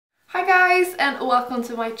guys, and welcome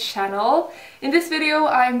to my channel. In this video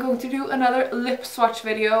I'm going to do another lip swatch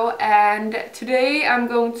video, and today I'm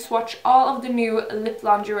going to swatch all of the new lip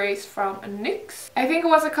lingeries from NYX. I think it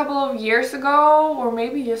was a couple of years ago, or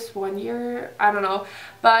maybe just 1 year, I don't know,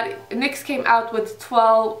 but NYX came out with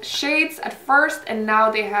 12 shades at first, and now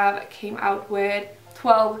they have came out with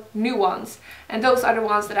 12 new ones, and those are the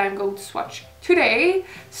ones that I'm going to swatch today.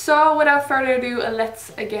 So without further ado, let's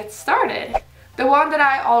get started. The one that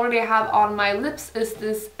I already have on my lips is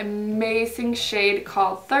this amazing shade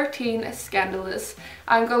called 13 Scandalous.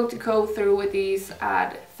 I'm going to go through with these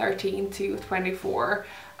at 13 to 24,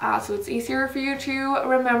 so it's easier for you to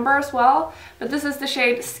remember as well. But this is the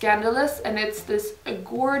shade Scandalous, and it's this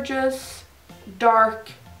gorgeous dark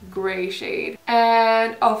gray shade.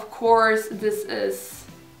 And of course this is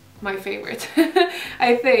my favorite.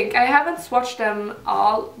 I think I haven't swatched them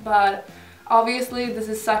all, but obviously this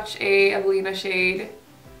is such a Evelina shade,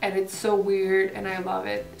 and it's so weird, and I love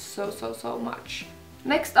it so much.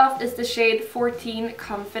 Next up is the shade 14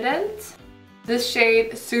 Confident. This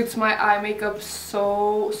shade suits my eye makeup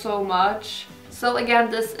so much. So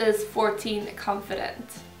again, this is 14 Confident.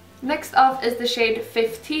 Next up is the shade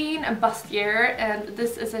 15 Bustier, and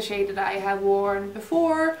this is a shade that I have worn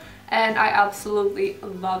before and I absolutely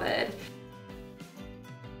love it.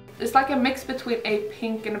 It's like a mix between a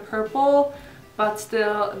pink and a purple, but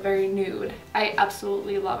still very nude. I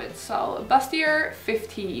absolutely love it. So Bustier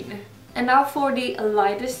 15. And now for the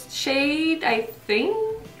lightest shade, I think,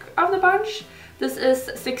 of the bunch. This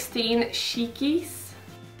is 16 Cheekies.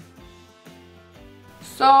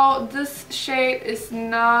 So this shade is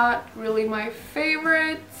not really my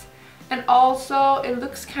favorite, and also it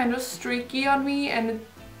looks kind of streaky on me, and it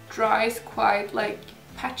dries quite like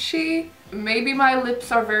patchy. Maybe my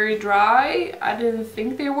lips are very dry. I didn't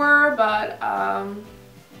think they were, but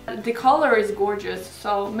the color is gorgeous.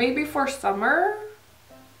 So maybe for summer,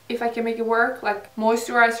 if I can make it work, like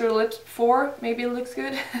moisturize your lips before, maybe it looks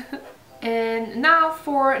good. And now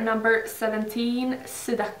for number 17,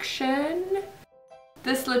 Seduction.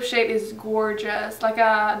 This lip shade is gorgeous, like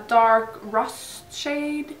a dark rust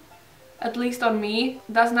shade, at least on me.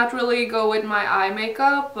 Does not really go with my eye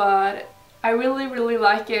makeup, but I really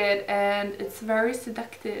like it, and it's very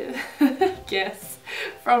seductive, I guess,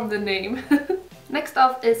 from the name. Next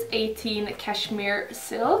up is 18 Cashmere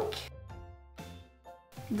Silk.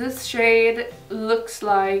 This shade looks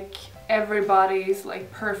like everybody's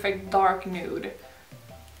like perfect dark nude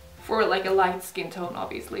for like a light skin tone,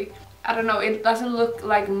 obviously. I don't know, it doesn't look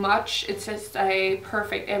like much, it's just a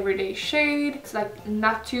perfect everyday shade. It's like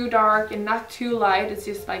not too dark and not too light, it's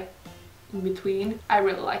just like in between. I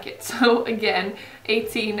really like it. So again,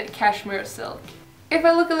 18 Cashmere Silk. If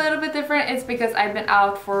I look a little bit different, it's because I've been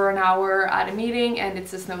out for an hour at a meeting and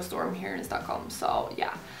it's a snowstorm here in Stockholm, so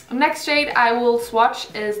yeah. Next shade I will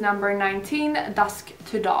swatch is number 19, Dusk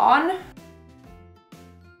to Dawn.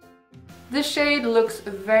 This shade looks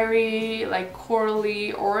very like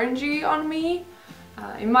corally orangey on me.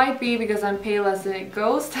 It might be because I'm pale as a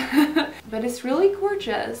ghost, but it's really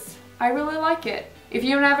gorgeous. I really like it. If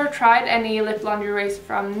you've never tried any lip lingeries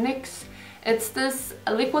from NYX, it's this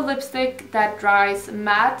liquid lipstick that dries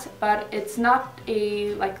matte, but it's not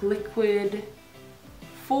a like liquid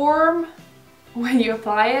form when you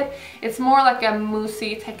apply it. It's more like a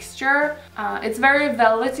moussey texture. It's very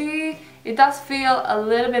velvety. It does feel a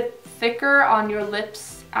little bit thicker on your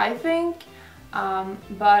lips, I think,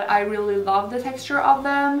 but I really love the texture of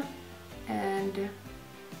them, and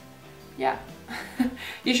yeah.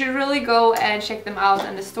 You should really go and check them out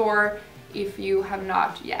in the store if you have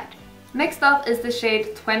not yet. Next up is the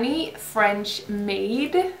shade 20 French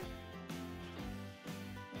Maid.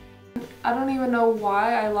 I don't even know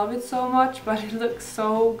why I love it so much, but it looks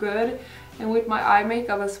so good, and with my eye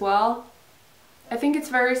makeup as well. I think it's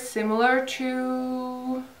very similar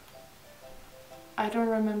to, I don't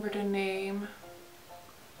remember the name,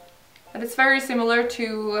 but it's very similar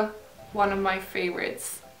to one of my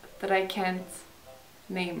favorites that I can't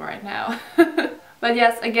name right now. But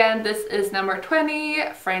yes, again, this is number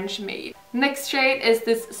 20, French Maid. Next shade is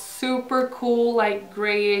this super cool like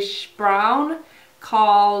grayish brown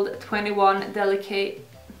called 21 Delicate.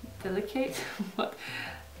 What?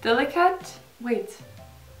 Delicate? Wait.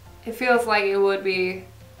 It feels like it would be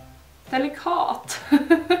delicate.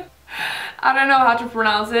 I don't know how to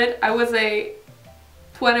pronounce it. I would say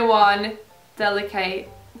 21 Delicate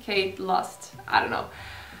Lust. I don't know.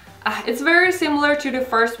 It's very similar to the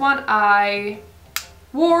first one I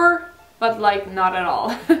wore, but like not at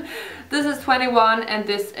all. This is 21 and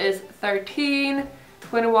this is 13.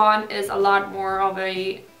 21 is a lot more of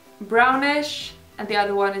a brownish and the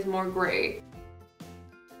other one is more gray.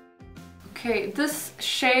 Okay, this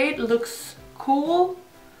shade looks cool,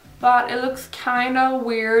 but it looks kind of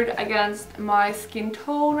weird against my skin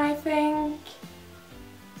tone, I think.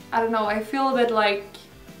 I don't know, I feel a bit like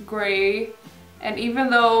gray. And even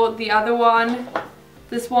though the other one,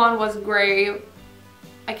 this one was gray,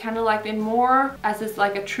 I kind of liked it more as it's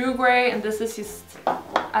like a true gray, and this is just,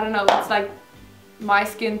 I don't know, it's like my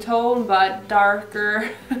skin tone but darker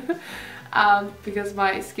because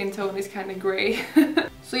my skin tone is kind of gray.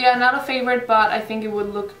 So yeah, not a favorite, but I think it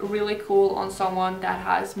would look really cool on someone that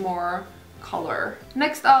has more color.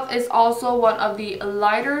 Next up is also one of the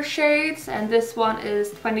lighter shades, and this one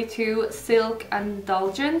is 22 Silk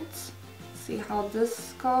Indulgent. See how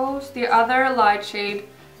this goes. The other light shade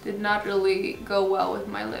did not really go well with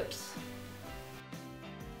my lips.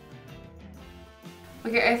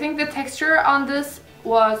 Okay, I think the texture on this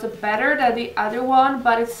was better than the other one,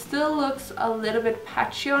 but it still looks a little bit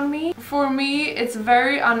patchy on me. For me, it's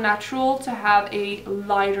very unnatural to have a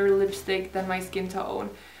lighter lipstick than my skin tone.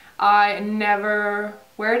 I never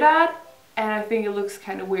wear that, and I think it looks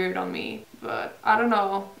kind of weird on me, but I don't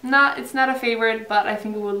know. It's not a favorite, but I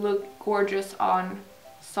think it would look gorgeous on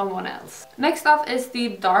someone else. Next up is the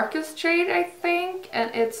darkest shade, I think, and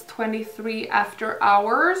it's 23 After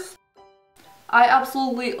Hours. I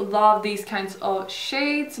absolutely love these kinds of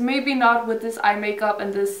shades. Maybe not with this eye makeup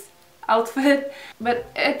and this outfit, but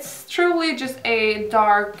it's truly just a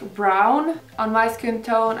dark brown. On my skin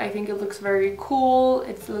tone, I think it looks very cool.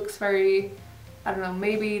 It looks very, I don't know,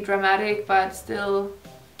 maybe dramatic, but still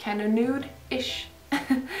kind of nude-ish.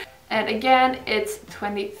 And again, it's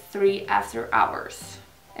 23 After Hours.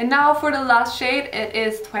 And now for the last shade, it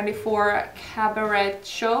is 24 Cabaret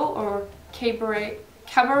Show, or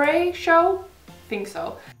Cabaret Show? I think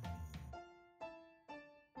so.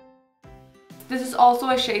 This is also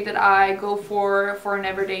a shade that I go for an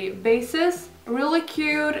everyday basis. Really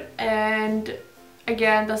cute, and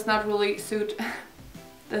again, does not really suit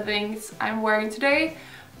the things I'm wearing today,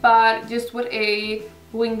 but just with a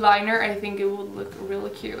winged liner, I think it would look really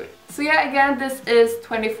cute. So yeah, again, this is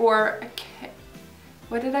 24,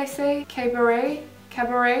 what did I say? Cabaret?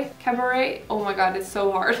 Oh my god, it's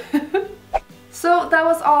so hard. So that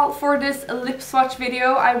was all for this lip swatch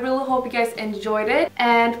video. I really hope you guys enjoyed it,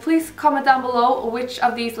 and please comment down below which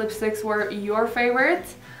of these lipsticks were your favorite.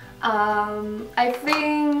 I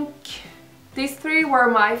think these three were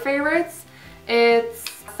my favorites. It's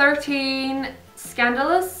 13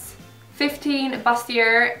 Scandalous, 15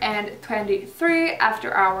 Bustier, and 23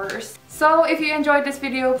 After Hours. So if you enjoyed this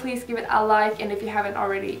video, please give it a like, and if you haven't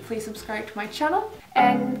already, please subscribe to my channel.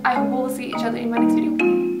 And I hope we'll see each other in my next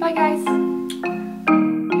video. Bye guys!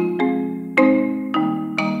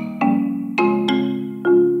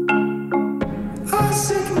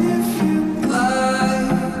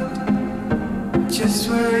 Just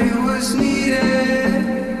where it was needed.